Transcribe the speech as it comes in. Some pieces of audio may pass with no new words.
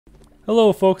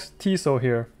Hello folks, Tiso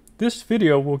here. This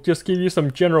video will just give you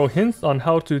some general hints on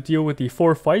how to deal with the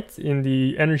 4 fights in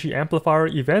the Energy Amplifier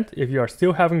event if you are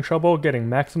still having trouble getting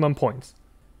maximum points.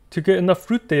 To get enough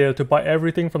fruit data to buy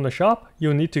everything from the shop,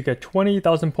 you'll need to get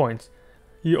 20,000 points.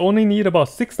 You only need about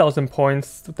 6,000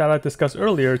 points that I discussed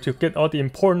earlier to get all the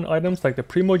important items like the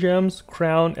Primo Gems,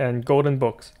 Crown, and Golden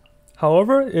Books.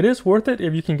 However, it is worth it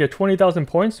if you can get 20,000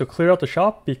 points to clear out the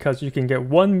shop because you can get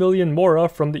 1 million Mora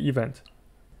from the event.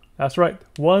 That's right,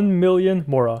 1 million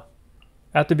Mora.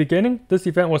 At the beginning, this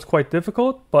event was quite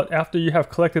difficult, but after you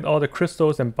have collected all the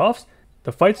crystals and buffs,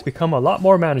 the fights become a lot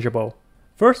more manageable.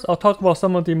 First, I'll talk about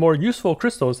some of the more useful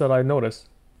crystals that I noticed.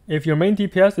 If your main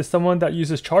DPS is someone that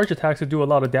uses charge attacks to do a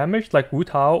lot of damage like Wu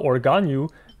Tao or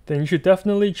Ganyu, then you should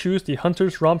definitely choose the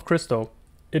Hunter's Romp Crystal.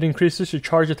 It increases your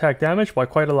charge attack damage by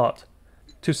quite a lot.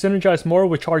 To synergize more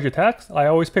with charge attacks, I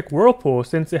always pick Whirlpool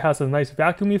since it has a nice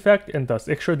vacuum effect and does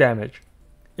extra damage.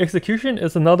 Execution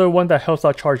is another one that helps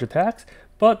out charge attacks,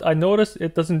 but I noticed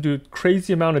it doesn't do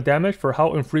crazy amount of damage for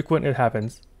how infrequent it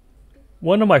happens.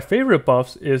 One of my favorite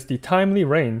buffs is the Timely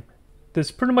Rain.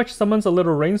 This pretty much summons a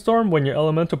little rainstorm when your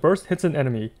elemental burst hits an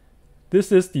enemy.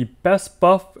 This is the best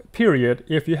buff period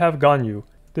if you have Ganyu.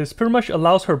 This pretty much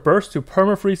allows her burst to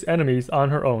permafreeze enemies on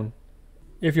her own.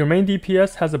 If your main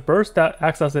DPS has a burst that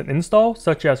acts as an install,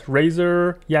 such as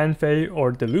Razor, Yanfei,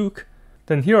 or Diluc,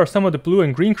 then here are some of the blue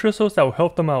and green crystals that will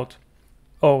help them out.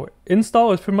 Oh,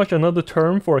 install is pretty much another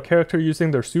term for a character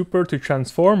using their super to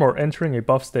transform or entering a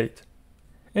buff state.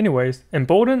 Anyways,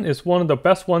 Embolden is one of the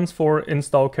best ones for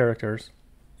install characters.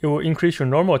 It will increase your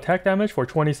normal attack damage for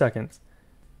 20 seconds.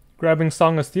 Grabbing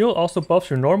Song of Steel also buffs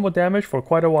your normal damage for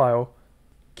quite a while.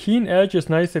 Keen Edge is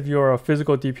nice if you are a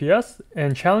physical DPS,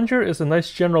 and Challenger is a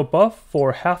nice general buff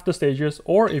for half the stages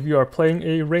or if you are playing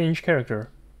a range character.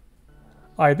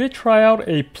 I did try out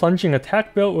a plunging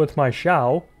attack build with my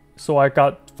Xiao, so I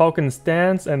got Falcon's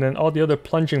Stance and then all the other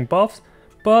plunging buffs,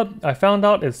 but I found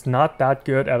out it's not that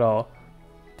good at all.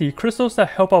 The crystals that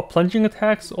help out plunging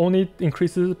attacks only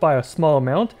increases by a small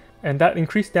amount, and that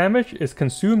increased damage is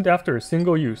consumed after a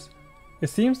single use. It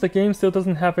seems the game still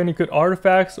doesn't have any good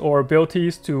artifacts or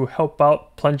abilities to help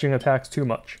out plunging attacks too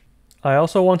much. I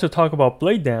also want to talk about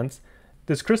Blade Dance.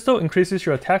 This crystal increases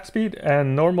your attack speed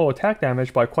and normal attack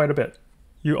damage by quite a bit.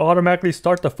 You automatically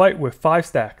start the fight with 5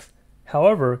 stacks.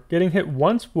 However, getting hit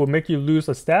once will make you lose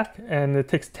a stack, and it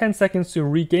takes 10 seconds to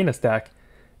regain a stack.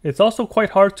 It's also quite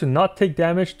hard to not take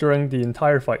damage during the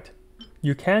entire fight.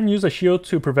 You can use a shield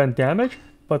to prevent damage,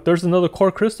 but there's another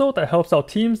core crystal that helps out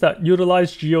teams that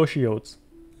utilize Geo Shields.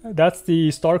 That's the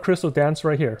Star Crystal Dance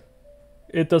right here.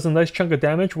 It does a nice chunk of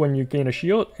damage when you gain a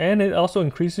shield, and it also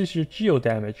increases your Geo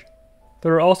damage.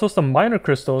 There are also some minor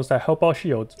crystals that help out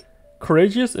shields.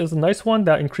 Courageous is a nice one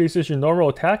that increases your normal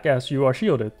attack as you are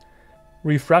shielded.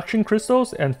 Refraction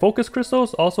crystals and focus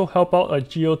crystals also help out a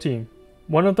Geo team.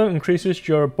 One of them increases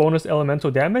your bonus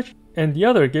elemental damage, and the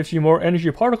other gives you more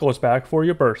energy particles back for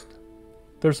your burst.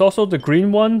 There's also the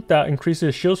green one that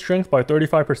increases shield strength by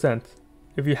 35%.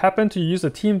 If you happen to use a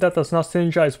team that does not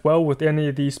synergize well with any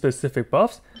of these specific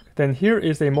buffs, then here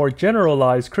is a more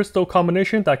generalized crystal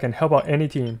combination that can help out any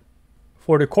team.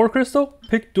 For the core crystal,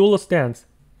 pick Duelist Stance.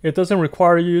 It doesn't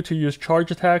require you to use charge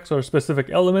attacks or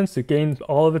specific elements to gain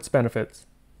all of its benefits.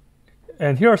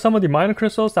 And here are some of the minor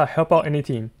crystals that help out any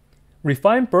team.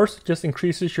 Refined Burst just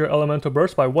increases your elemental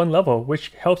burst by 1 level,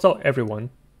 which helps out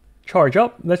everyone. Charge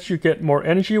Up lets you get more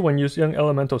energy when using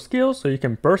elemental skills so you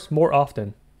can burst more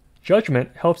often.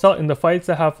 Judgment helps out in the fights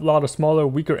that have a lot of smaller,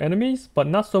 weaker enemies, but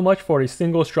not so much for the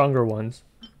single stronger ones.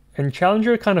 And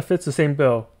Challenger kind of fits the same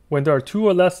bill. When there are 2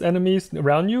 or less enemies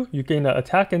around you, you gain an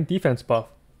attack and defense buff.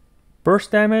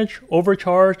 Burst damage,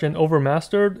 overcharged, and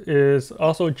overmastered is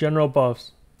also general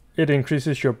buffs. It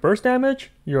increases your burst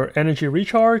damage, your energy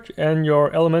recharge, and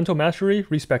your elemental mastery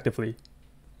respectively.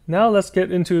 Now let's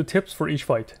get into tips for each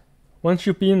fight. Once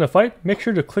you be in the fight, make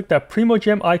sure to click that Primo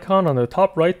Gem icon on the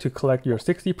top right to collect your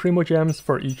 60 Primo Gems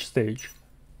for each stage.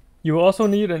 You will also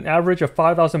need an average of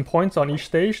 5,000 points on each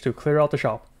stage to clear out the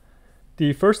shop.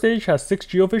 The first stage has 6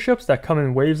 Geobishops that come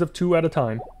in waves of 2 at a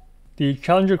time. The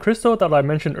Challenger Crystal that I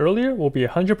mentioned earlier will be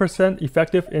 100%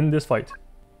 effective in this fight.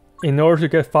 In order to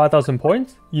get 5,000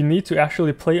 points, you need to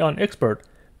actually play on Expert.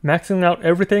 Maxing out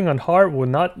everything on hard will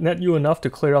not net you enough to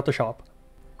clear out the shop.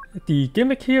 The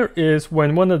gimmick here is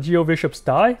when one of the Geobishops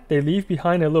die, they leave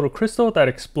behind a little crystal that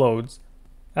explodes.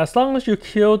 As long as you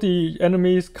kill the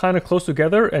enemies kinda close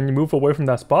together and you move away from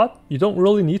that spot, you don't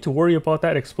really need to worry about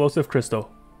that explosive crystal.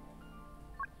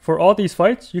 For all these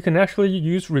fights, you can actually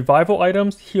use revival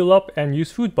items, heal up, and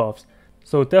use food buffs,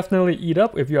 so definitely eat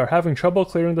up if you are having trouble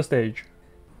clearing the stage.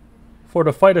 For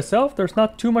the fight itself, there's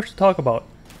not too much to talk about.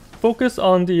 Focus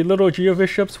on the little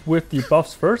Geobishops with the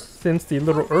buffs first, since the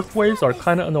little earth waves are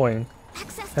kinda annoying.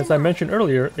 As I mentioned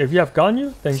earlier, if you have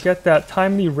Ganyu, then get that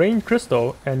timely rain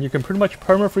crystal and you can pretty much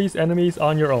perma-freeze enemies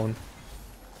on your own.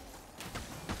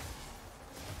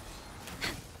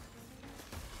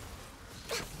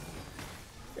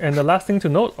 And the last thing to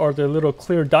note are the little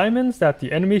clear diamonds that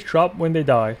the enemies drop when they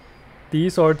die.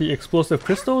 These are the explosive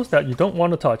crystals that you don't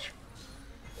want to touch.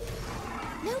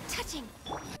 No touching.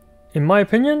 In my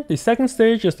opinion, the second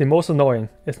stage is the most annoying.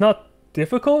 It's not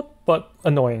difficult, but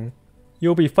annoying.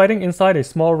 You'll be fighting inside a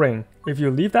small ring. If you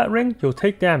leave that ring, you'll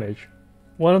take damage.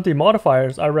 One of the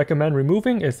modifiers I recommend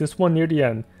removing is this one near the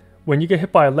end. When you get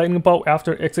hit by a lightning bolt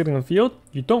after exiting the field,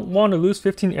 you don't want to lose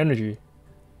 15 energy.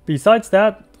 Besides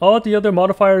that, all the other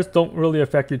modifiers don't really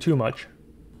affect you too much.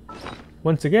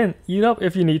 Once again, eat up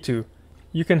if you need to.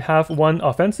 You can have one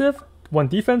offensive, one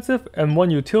defensive, and one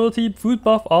utility food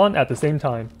buff on at the same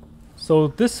time. So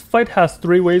this fight has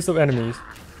 3 waves of enemies.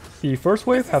 The first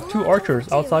wave have 2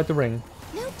 archers outside the ring.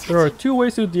 There are 2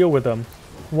 ways to deal with them.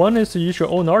 One is to use your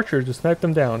own archer to snipe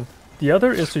them down. The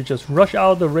other is to just rush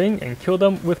out of the ring and kill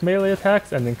them with melee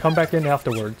attacks and then come back in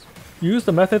afterwards. Use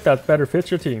the method that better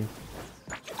fits your team.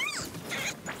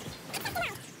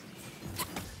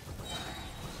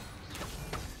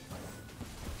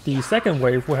 The second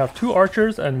wave will have 2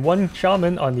 archers and 1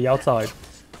 shaman on the outside.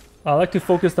 I like to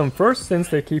focus them first since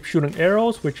they keep shooting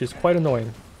arrows, which is quite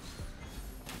annoying.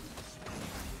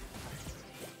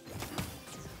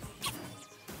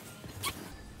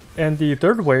 And the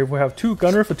third wave will have 2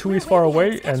 gunners for 2 far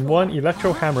away and 1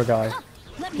 electro hammer guy.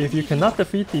 If you cannot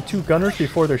defeat the 2 gunners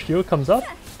before their shield comes up,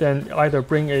 then either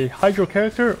bring a hydro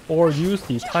character or use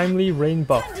the timely rain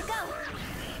buff.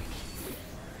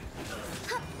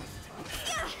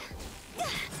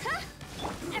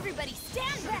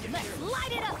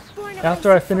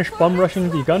 After I finish bum rushing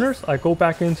the gunners, I go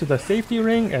back into the safety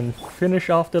ring and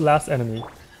finish off the last enemy.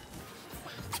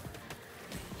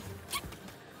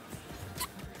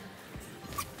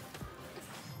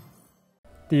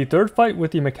 The third fight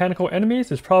with the mechanical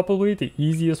enemies is probably the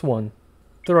easiest one.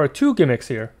 There are 2 gimmicks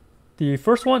here. The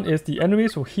first one is the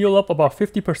enemies will heal up about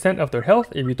 50% of their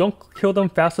health if you don't kill them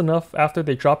fast enough after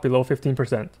they drop below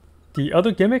 15%. The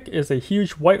other gimmick is a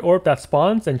huge white orb that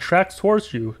spawns and tracks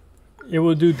towards you. It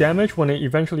will do damage when it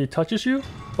eventually touches you,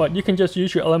 but you can just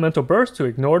use your elemental burst to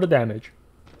ignore the damage.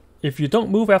 If you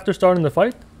don't move after starting the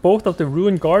fight, both of the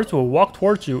ruined guards will walk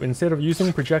towards you instead of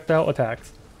using projectile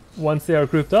attacks. Once they are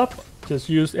grouped up, just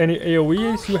use any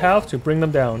AoEs you have to bring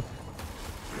them down.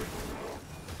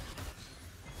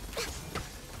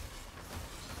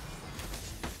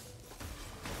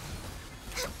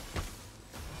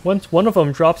 Once one of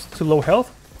them drops to low health,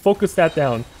 focus that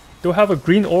down. They'll have a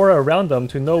green aura around them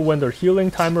to know when their healing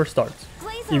timer starts.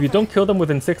 If you don't kill them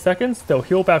within 6 seconds, they'll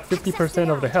heal back 50%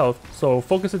 of their health, so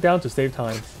focus it down to save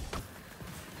time.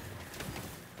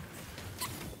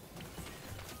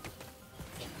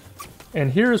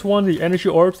 And here is one of the energy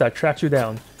orbs that tracks you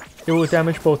down. It will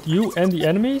damage both you and the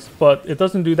enemies, but it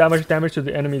doesn't do that much damage to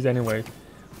the enemies anyway.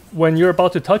 When you're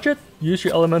about to touch it, use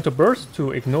your elemental burst to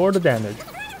ignore the damage.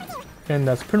 And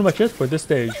that's pretty much it for this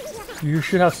stage. You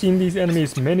should have seen these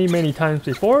enemies many times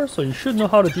before, so you should know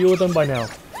how to deal with them by now.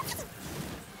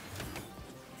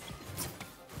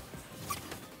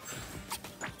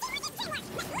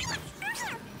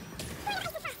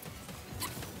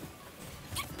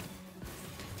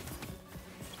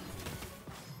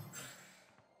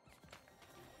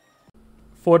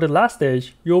 For the last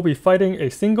stage, you will be fighting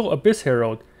a single Abyss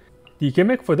Herald. The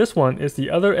gimmick for this one is the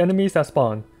other enemies that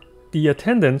spawn. The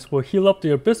attendants will heal up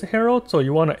the Abyss Herald, so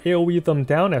you want to AoE them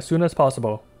down as soon as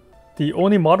possible. The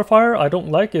only modifier I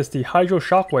don't like is the Hydro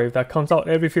Shockwave that comes out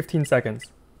every 15 seconds.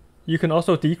 You can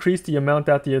also decrease the amount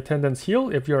that the attendants heal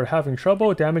if you're having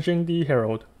trouble damaging the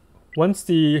Herald. Once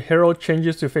the Herald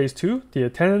changes to phase 2, the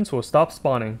attendants will stop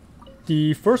spawning.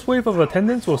 The first wave of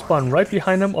attendants will spawn right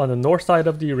behind them on the north side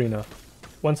of the arena.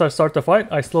 Once I start the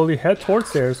fight, I slowly head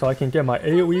towards there so I can get my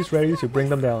AoEs ready to bring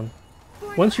them down.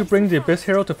 Once you bring the Abyss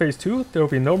Herald to phase 2, there will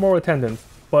be no more attendants,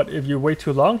 but if you wait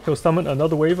too long, he'll summon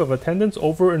another wave of attendants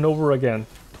over and over again.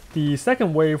 The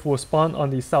second wave will spawn on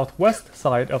the southwest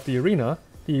side of the arena,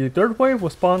 the third wave will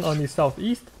spawn on the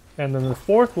southeast, and then the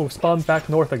fourth will spawn back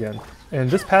north again. And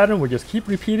this pattern will just keep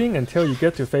repeating until you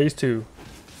get to phase 2.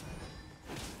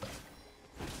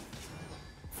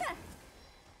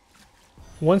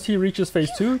 Once he reaches phase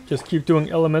 2, just keep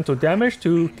doing elemental damage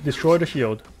to destroy the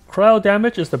shield. Cryo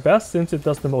damage is the best since it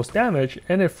does the most damage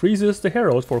and it freezes the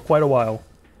heralds for quite a while.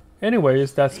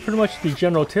 Anyways, that's pretty much the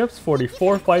general tips for the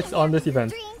 4 fights on this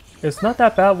event. It's not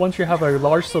that bad once you have a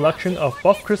large selection of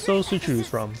buff crystals to choose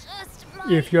from.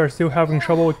 If you are still having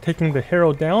trouble taking the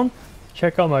hero down,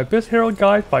 check out my Biz Hero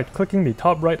guide by clicking the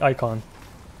top right icon.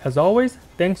 As always,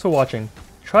 thanks for watching.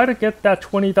 Try to get that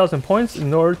 20,000 points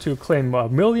in order to claim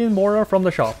 1,000,000 more from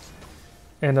the shop.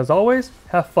 And as always,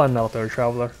 have fun out there,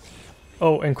 traveler.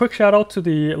 Oh, and quick shout out to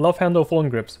the Love Handle phone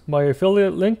grips. My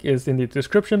affiliate link is in the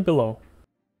description below.